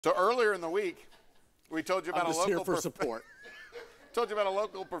So earlier in the week, we told you about I'm just here for support. Told you about a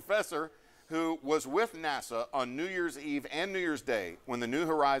local professor who was with NASA on New Year's Eve and New Year's Day when the New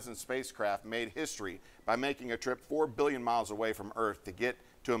Horizons spacecraft made history by making a trip 4 billion miles away from Earth to get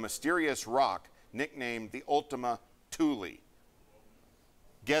to a mysterious rock nicknamed the Ultima Thule.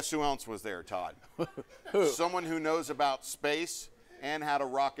 Guess who else was there, Todd? Who? Someone who knows about space and how to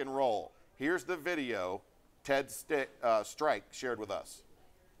rock and roll. Here's the video Stryk shared with us.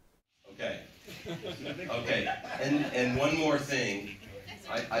 Okay. Okay. And one more thing.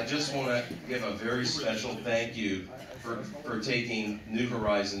 I just want to give a very special thank you for taking New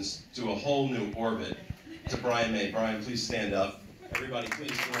Horizons to a whole new orbit to Brian May. Brian, please stand up. Everybody,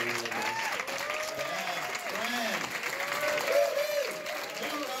 please join me in this.